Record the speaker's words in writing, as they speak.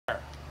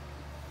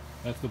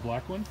That's the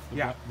black one?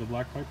 Yeah. The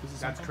black pipe is the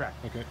same That's thing?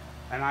 correct. Okay.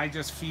 And I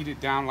just feed it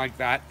down like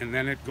that, and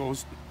then it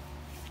goes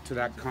to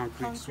that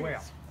concrete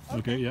swale.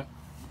 Okay, yeah.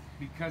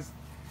 Because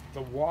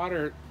the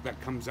water that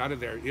comes out of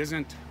there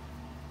isn't,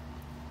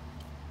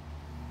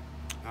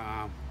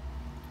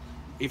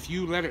 if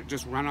you let it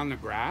just run on the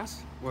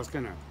grass, well, it's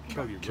gonna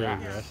kill your Kill your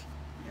grass. grass.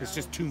 It's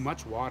just too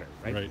much water,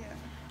 right? Right. Yeah.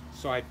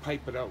 So I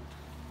pipe it out,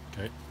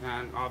 Okay.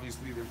 and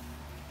obviously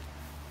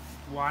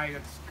why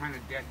it's kind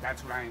of dead.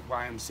 That's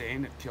why I'm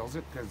saying it kills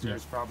it, because Yeah.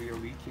 there's probably a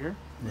leak here.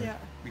 Right. Yeah.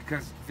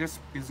 Because this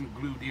isn't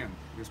glued in,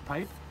 this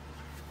pipe.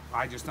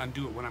 I just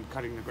undo it when I'm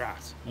cutting the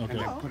grass, Okay. and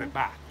then Oh, put okay. it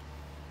back,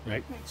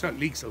 right? Makes So it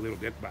leaks a little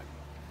bit, but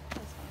That's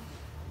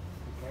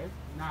fine. okay.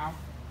 Now,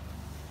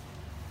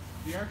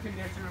 the air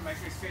conditioner, like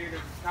I say,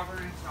 there's a cover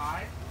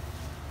inside.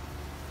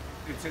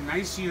 It's a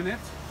nice unit.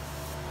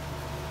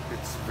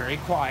 It's very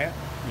quiet,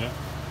 Yeah.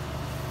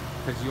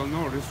 because you'll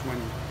notice when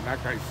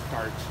that guy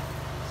starts,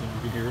 So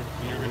you can hear it.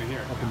 You're gonna hear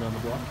it, Up and yeah. down the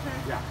block.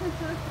 Okay. yeah.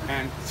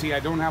 And see, I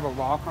don't have a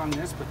lock on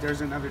this, but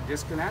there's another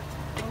disconnect,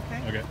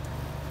 Okay. Okay.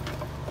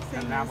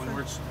 Same and that as one the-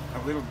 works a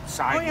little Oh yeah,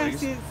 sideways.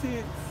 see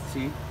it.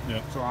 See?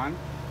 Yeah. So on.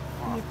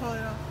 When you Off. pull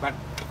it off. But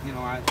you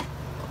know,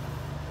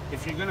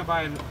 if you're gonna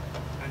buy a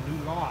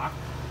new lock,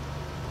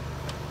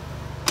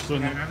 So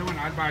in and the, another one,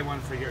 I'd buy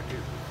one for here too.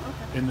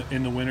 Okay.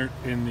 in the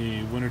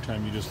winter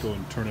time, you just go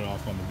and turn it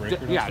off on the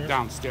breaker. Yeah,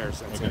 downstairs? downstairs.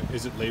 That's Okay. it.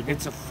 Is it labeled?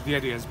 It's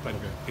it is, but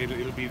Okay.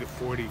 it'll be the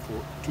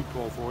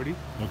 2-pole 40.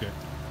 Okay.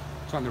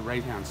 It's on the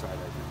right hand side,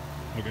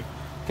 I think. Okay.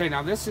 Okay,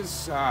 now this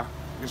is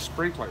your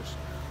sprinklers.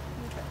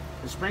 Okay.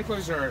 The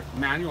sprinklers are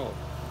manual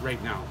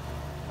right now,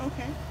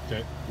 Okay.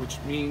 Okay. which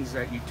means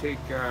that you take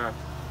where's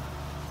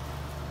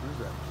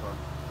that plug?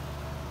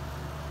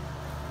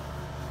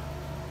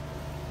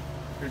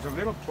 There's a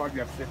little plug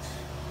that fits.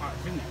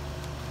 It's in there.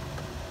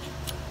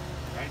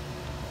 Right?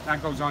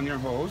 That goes on your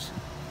hose.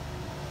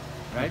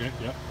 Right? Okay.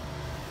 Yeah.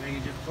 Then you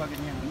just plug it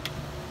in.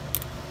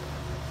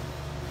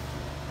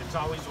 It's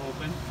always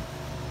open.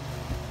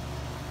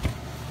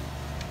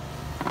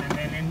 And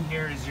then in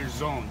here is your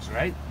zones,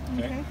 right?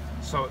 Okay.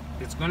 So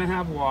it's going to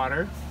have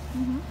water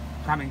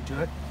coming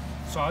to it.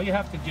 So all you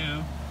have to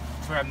do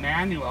for a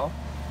manual,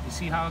 you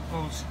see how it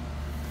goes?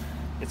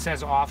 It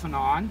says off and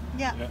on.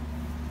 Yeah. Yeah.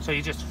 So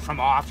you just, from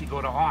off, you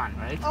go to on,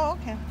 right? Oh,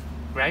 okay.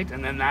 Right?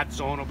 And then that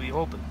zone will be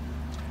open.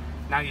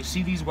 Now you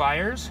see these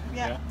wires?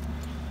 Yeah.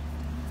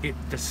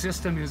 The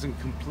system isn't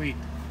complete.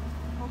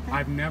 Okay.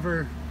 I've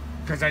never,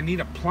 because I need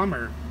a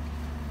plumber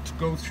to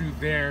go through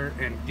there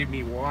and give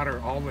me water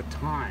all the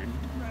time,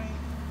 Right.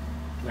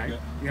 right? Okay.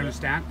 You Yeah.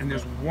 understand? And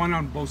there's one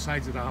on both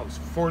sides of the house.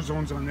 4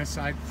 zones on this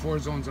side, 4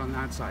 zones on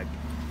that side.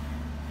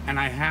 And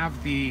I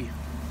have the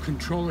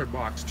controller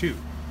box too.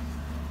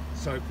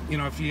 So, you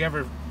know, if you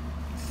ever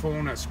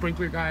phone a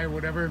sprinkler guy or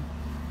whatever,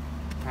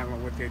 I don't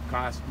know what they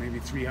cost, maybe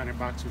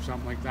 $300 or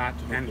something like that,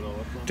 hook it all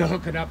up? to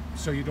hook it up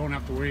so you don't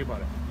have to worry about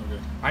it. Okay.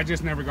 I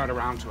just never got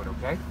around to it,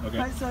 okay? Okay.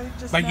 But so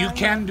just But you manual-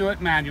 can do it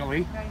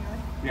manually. manually.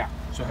 Yeah.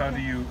 So how do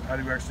you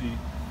actually?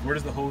 Where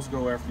does the hose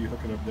go after you hook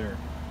it up there?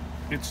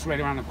 It's right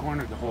around the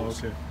corner of the Oh,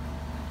 hose. okay.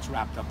 It's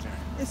wrapped up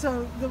there.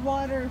 So the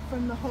water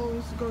from the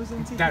hose goes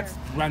into That here.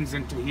 runs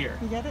into here.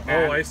 You get it?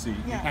 Oh, I see.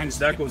 Yeah. And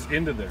That goes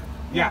into there.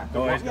 yeah.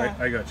 Oh, I Yeah.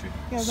 got you.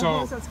 Yeah, the So-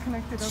 hose that's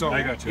connected over So there.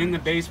 I got you. in the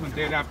basement,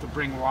 they'd have to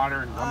bring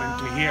water and come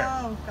into here,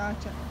 Oh,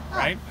 gotcha. Oh,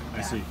 right?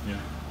 I see. Yeah.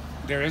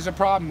 There is a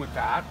problem with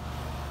that.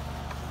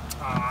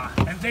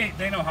 And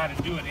they know how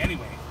to do it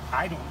anyway.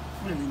 I don't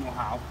really know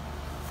how.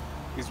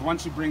 Is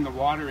once you bring the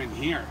water in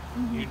here,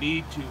 you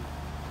need to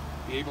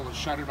be able to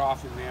shut it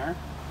off in there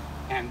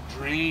and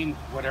drain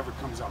whatever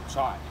comes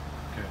outside,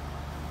 Okay.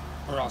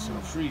 or else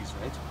it'll freeze,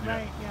 right? Yeah.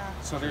 Right, yeah.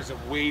 So there's a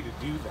way to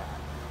do that.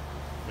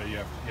 But you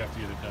have to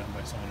get it done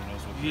by someone who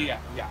knows what they're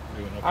Yeah.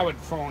 doing. Okay. I would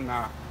phone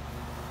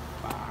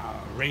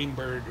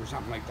Rainbird or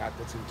something like that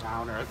that's in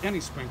town, or any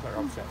sprinkler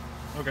outfit.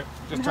 Okay.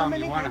 Just And tell how them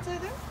many you want heads to. are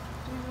there?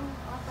 Do you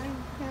know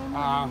offhand hand?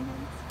 Um, how many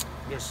heads?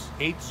 There's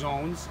 8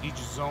 zones. Each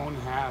zone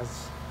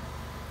has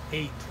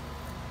 8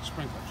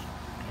 sprinklers.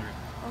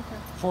 Okay.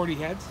 Okay. 40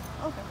 heads.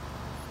 Okay.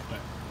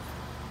 Okay.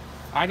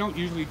 I don't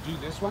usually do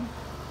this one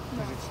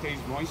because No. it stays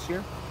moist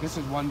here. This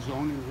is one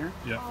zone in here.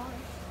 Yeah. All right.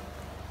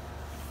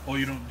 Oh,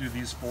 you don't do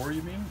these 4,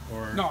 you mean?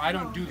 Or No, I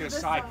don't No, do this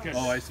this side side. because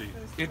Oh, I see.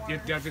 There's water.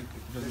 it doesn't.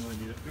 doesn't really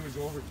need it. It was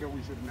overkill.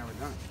 We should have never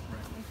done it.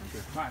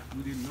 Right. But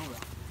we didn't know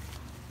that.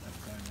 That's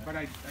fine. Yeah. But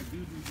I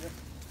do this.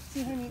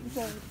 See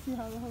how, see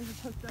how the hose is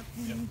hooked up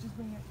and Yep. you just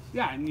bring it.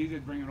 Yeah, and you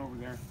did bring it over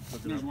there.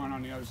 Hook it There's up. one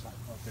on the other side.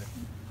 Okay.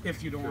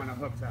 If you don't want to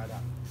hook that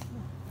up.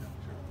 Yeah,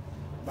 sure.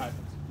 But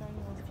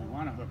Manual if you stuff.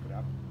 want to hook it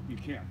up, you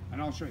can.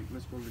 And I'll show you.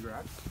 Let's go to the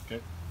garage.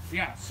 Okay.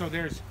 Yeah, so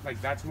there's,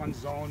 like, that's one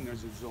zone.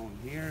 There's a zone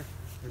here.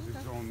 There's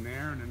a zone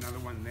there, and another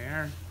one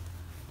there.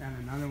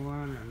 And another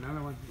one, and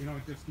another one. You know,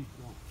 it just keeps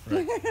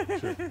going. Right.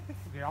 Sure.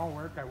 They all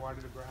work. I water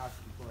the grass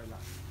before I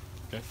left.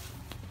 Okay.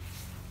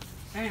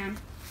 And